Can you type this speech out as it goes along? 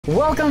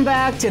Welcome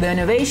back to the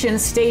Innovation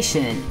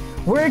Station.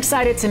 We're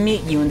excited to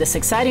meet you in this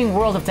exciting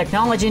world of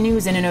technology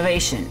news and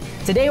innovation.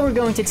 Today we're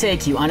going to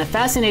take you on a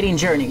fascinating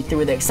journey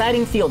through the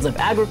exciting fields of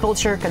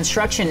agriculture,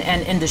 construction,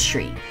 and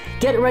industry.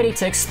 Get ready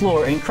to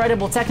explore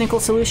incredible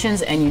technical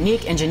solutions and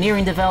unique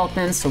engineering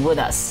developments with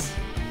us.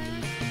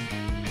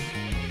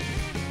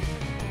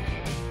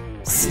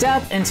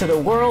 Step into the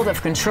world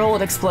of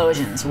controlled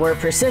explosions, where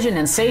precision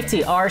and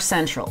safety are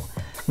central.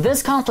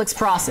 This complex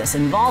process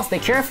involves the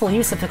careful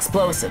use of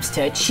explosives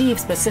to achieve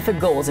specific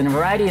goals in a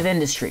variety of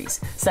industries,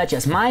 such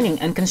as mining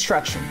and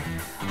construction.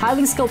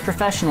 Highly skilled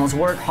professionals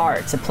work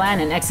hard to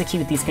plan and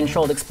execute these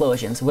controlled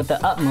explosions with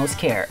the utmost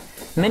care,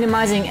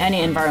 minimizing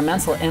any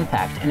environmental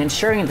impact and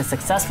ensuring the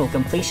successful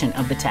completion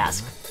of the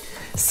task.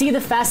 See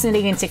the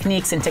fascinating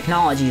techniques and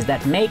technologies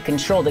that make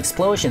controlled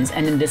explosions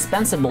an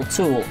indispensable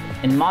tool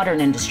in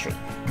modern industry,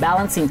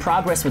 balancing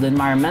progress with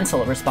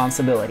environmental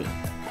responsibility.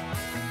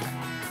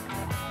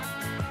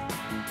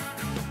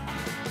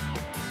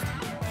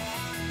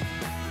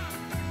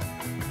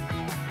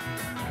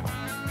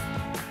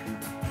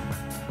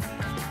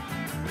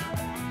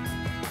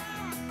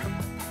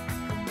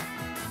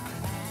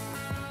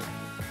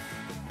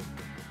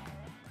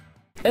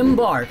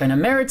 Embark on a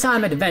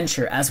maritime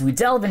adventure as we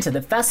delve into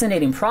the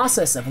fascinating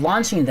process of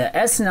launching the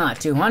S-Knot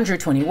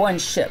 221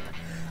 ship.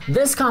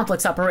 This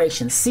complex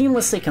operation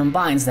seamlessly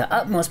combines the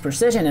utmost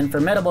precision and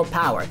formidable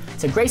power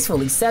to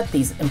gracefully set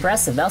these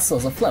impressive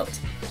vessels afloat.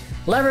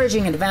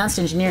 Leveraging advanced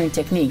engineering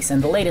techniques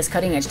and the latest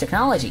cutting-edge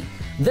technology,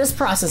 this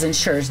process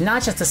ensures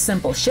not just a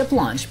simple ship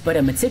launch, but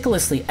a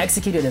meticulously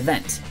executed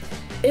event.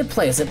 It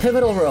plays a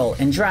pivotal role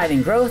in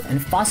driving growth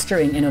and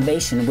fostering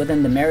innovation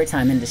within the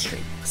maritime industry,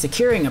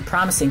 securing a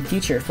promising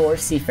future for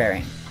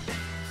seafaring.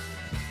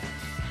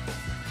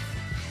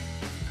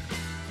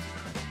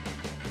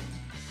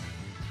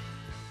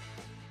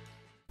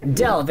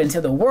 Delve into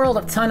the world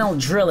of tunnel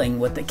drilling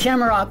with the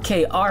Camerock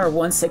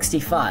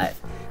KR165.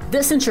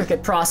 This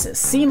intricate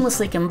process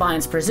seamlessly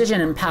combines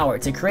precision and power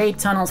to create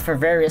tunnels for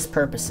various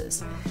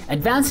purposes.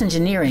 Advanced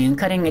engineering and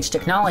cutting-edge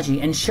technology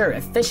ensure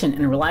efficient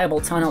and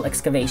reliable tunnel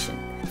excavation.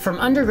 From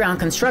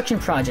underground construction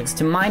projects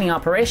to mining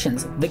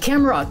operations, the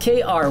Camerock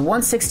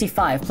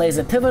KR165 plays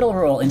a pivotal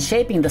role in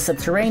shaping the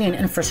subterranean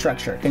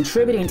infrastructure,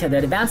 contributing to the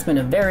advancement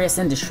of various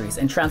industries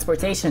and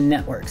transportation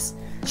networks.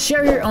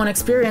 Share your own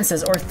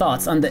experiences or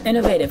thoughts on the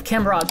innovative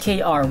Camerock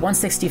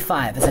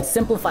KR165 as it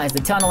simplifies the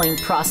tunneling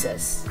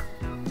process.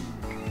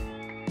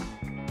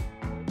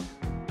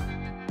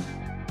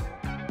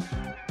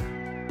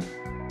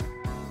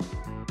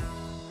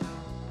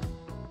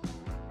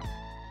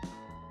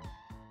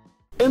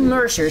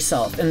 Immerse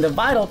yourself in the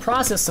vital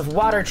process of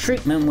water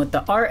treatment with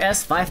the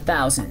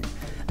RS5000.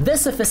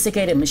 This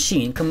sophisticated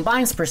machine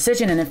combines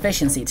precision and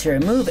efficiency to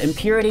remove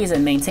impurities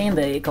and maintain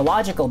the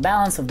ecological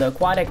balance of the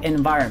aquatic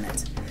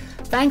environment.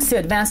 Thanks to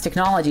advanced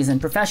technologies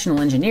and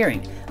professional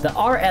engineering, the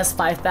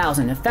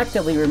RS5000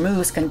 effectively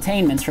removes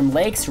contaminants from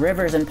lakes,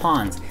 rivers, and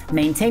ponds,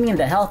 maintaining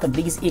the health of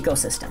these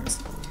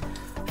ecosystems.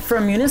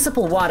 From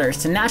municipal waters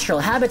to natural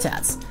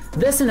habitats,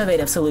 this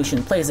innovative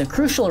solution plays a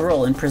crucial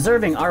role in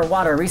preserving our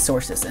water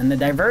resources and the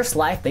diverse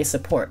life they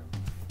support.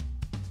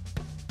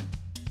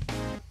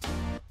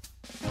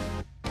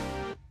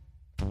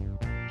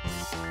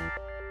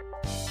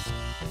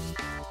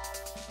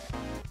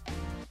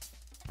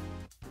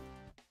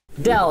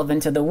 Delve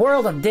into the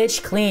world of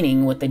ditch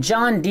cleaning with the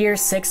John Deere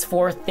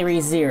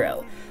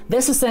 6430.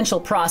 This essential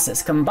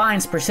process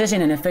combines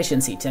precision and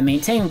efficiency to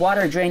maintain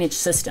water drainage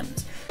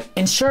systems,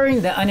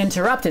 ensuring the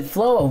uninterrupted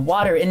flow of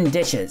water in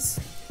ditches.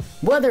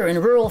 Whether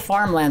in rural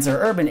farmlands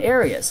or urban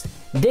areas,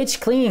 ditch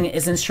cleaning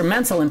is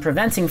instrumental in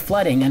preventing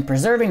flooding and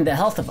preserving the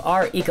health of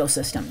our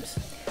ecosystems.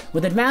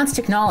 With advanced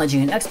technology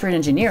and expert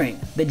engineering,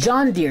 the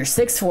John Deere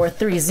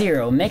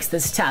 6430 makes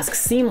this task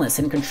seamless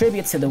and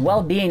contributes to the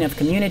well-being of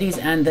communities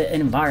and the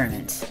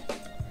environment.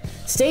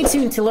 Stay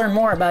tuned to learn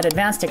more about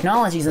advanced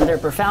technologies and their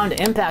profound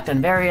impact on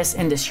various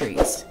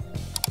industries.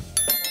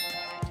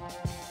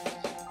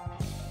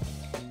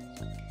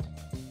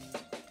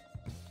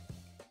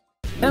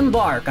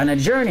 Embark on a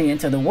journey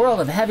into the world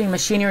of heavy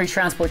machinery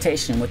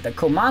transportation with the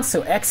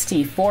Komatsu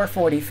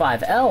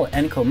XT445L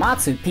and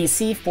Komatsu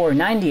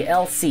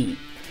PC490LC.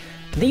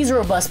 These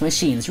robust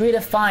machines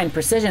redefine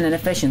precision and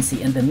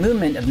efficiency in the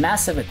movement of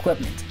massive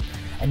equipment.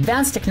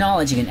 Advanced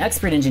technology and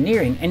expert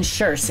engineering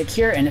ensure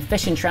secure and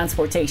efficient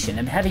transportation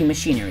of heavy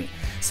machinery,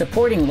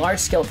 supporting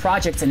large-scale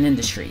projects and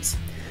industries.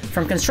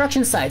 From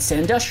construction sites to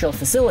industrial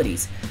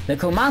facilities, the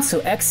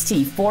Komatsu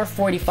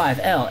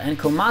XT445L and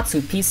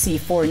Komatsu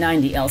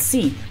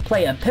PC490LC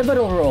play a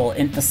pivotal role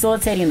in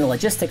facilitating the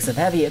logistics of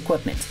heavy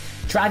equipment,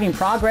 driving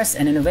progress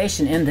and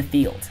innovation in the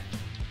field.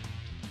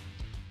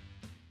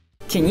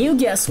 Can you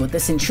guess what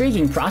this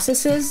intriguing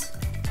process is?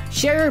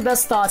 Share your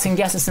best thoughts and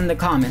guesses in the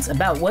comments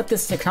about what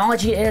this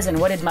technology is and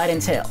what it might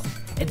entail.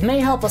 It may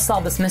help us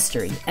solve this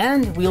mystery,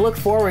 and we look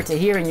forward to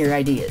hearing your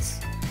ideas.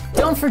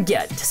 Don't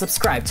forget to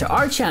subscribe to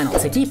our channel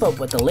to keep up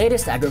with the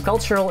latest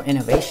agricultural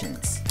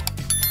innovations.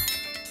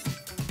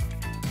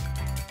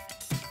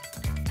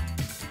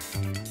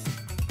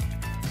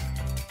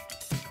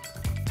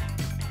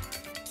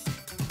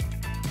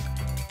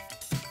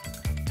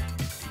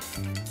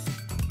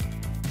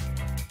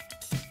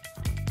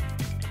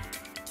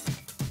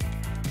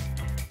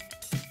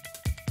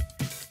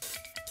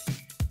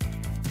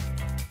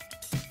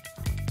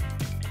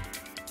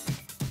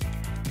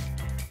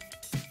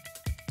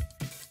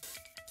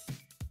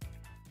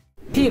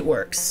 peat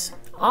works,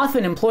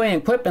 often employing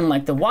equipment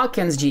like the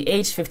Watkins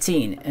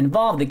GH15,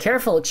 involve the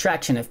careful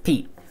extraction of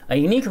peat, a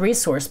unique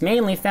resource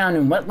mainly found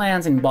in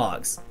wetlands and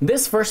bogs.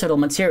 This versatile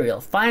material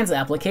finds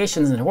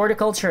applications in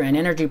horticulture and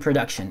energy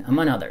production,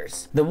 among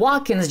others. The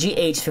Watkins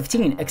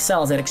GH15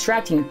 excels at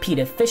extracting peat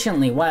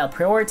efficiently while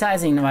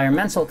prioritizing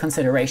environmental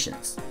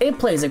considerations. It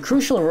plays a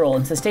crucial role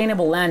in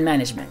sustainable land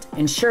management,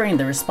 ensuring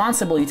the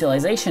responsible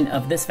utilization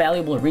of this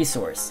valuable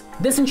resource.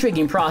 This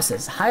intriguing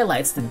process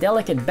highlights the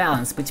delicate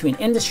balance between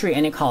industry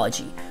and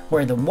ecology,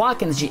 where the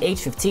Watkins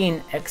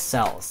GH15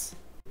 excels.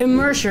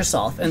 Immerse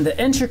yourself in the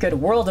intricate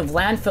world of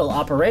landfill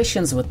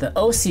operations with the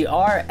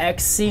OCR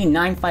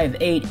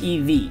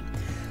XC958EV.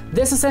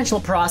 This essential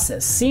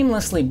process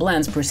seamlessly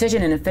blends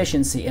precision and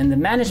efficiency in the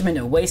management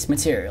of waste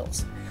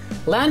materials.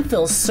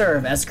 Landfills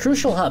serve as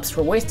crucial hubs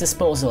for waste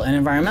disposal and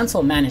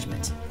environmental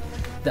management.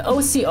 The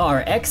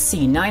OCR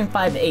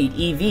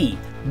XC958EV,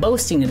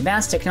 boasting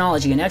advanced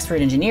technology and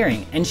expert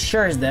engineering,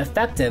 ensures the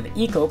effective,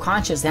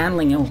 eco-conscious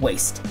handling of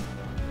waste.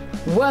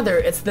 Whether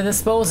it's the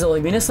disposal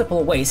of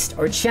municipal waste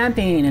or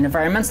championing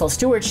environmental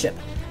stewardship,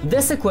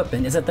 this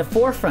equipment is at the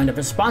forefront of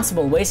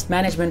responsible waste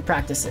management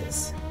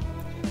practices.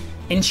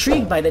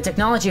 Intrigued by the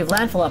technology of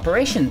landfill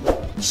operation?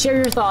 Share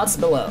your thoughts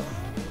below.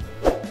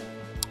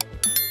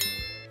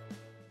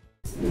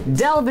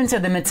 Delve into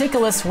the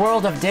meticulous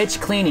world of ditch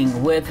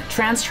cleaning with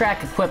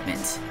TransTrack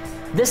equipment.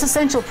 This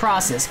essential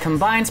process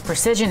combines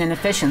precision and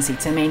efficiency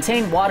to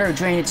maintain water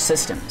drainage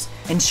systems,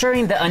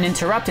 ensuring the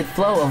uninterrupted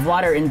flow of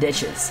water in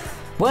ditches.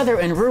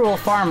 Whether in rural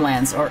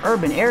farmlands or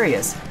urban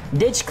areas,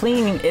 ditch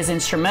cleaning is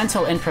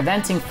instrumental in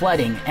preventing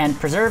flooding and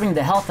preserving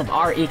the health of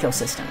our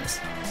ecosystems.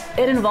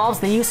 It involves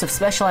the use of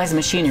specialized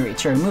machinery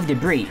to remove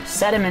debris,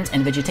 sediment,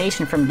 and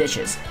vegetation from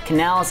ditches,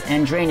 canals,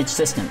 and drainage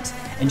systems,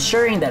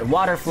 ensuring that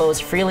water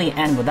flows freely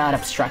and without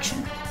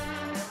obstruction.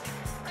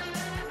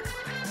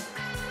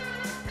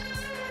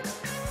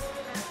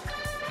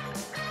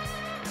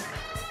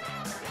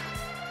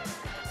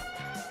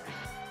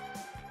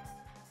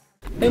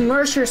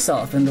 Immerse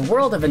yourself in the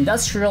world of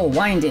industrial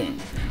winding,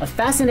 a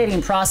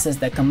fascinating process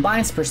that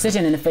combines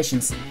precision and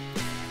efficiency.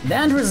 The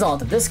end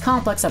result of this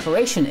complex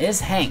operation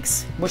is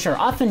hanks, which are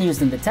often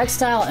used in the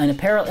textile and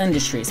apparel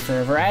industries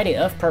for a variety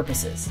of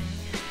purposes.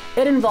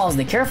 It involves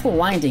the careful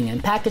winding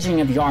and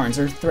packaging of yarns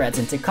or threads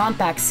into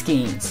compact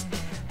skeins,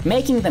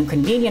 making them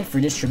convenient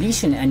for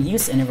distribution and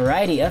use in a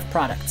variety of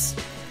products.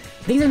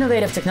 These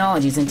innovative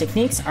technologies and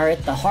techniques are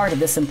at the heart of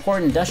this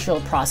important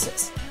industrial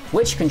process,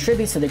 which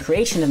contributes to the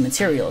creation of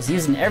materials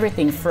used in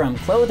everything from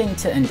clothing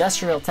to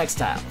industrial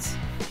textiles.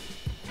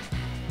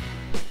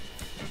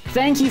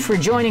 Thank you for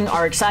joining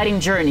our exciting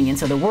journey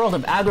into the world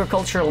of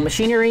agricultural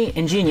machinery,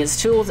 ingenious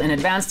tools, and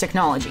advanced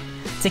technology.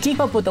 To keep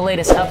up with the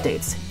latest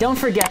updates, don't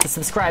forget to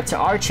subscribe to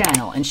our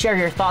channel and share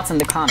your thoughts in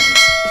the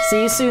comments.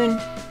 See you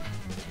soon!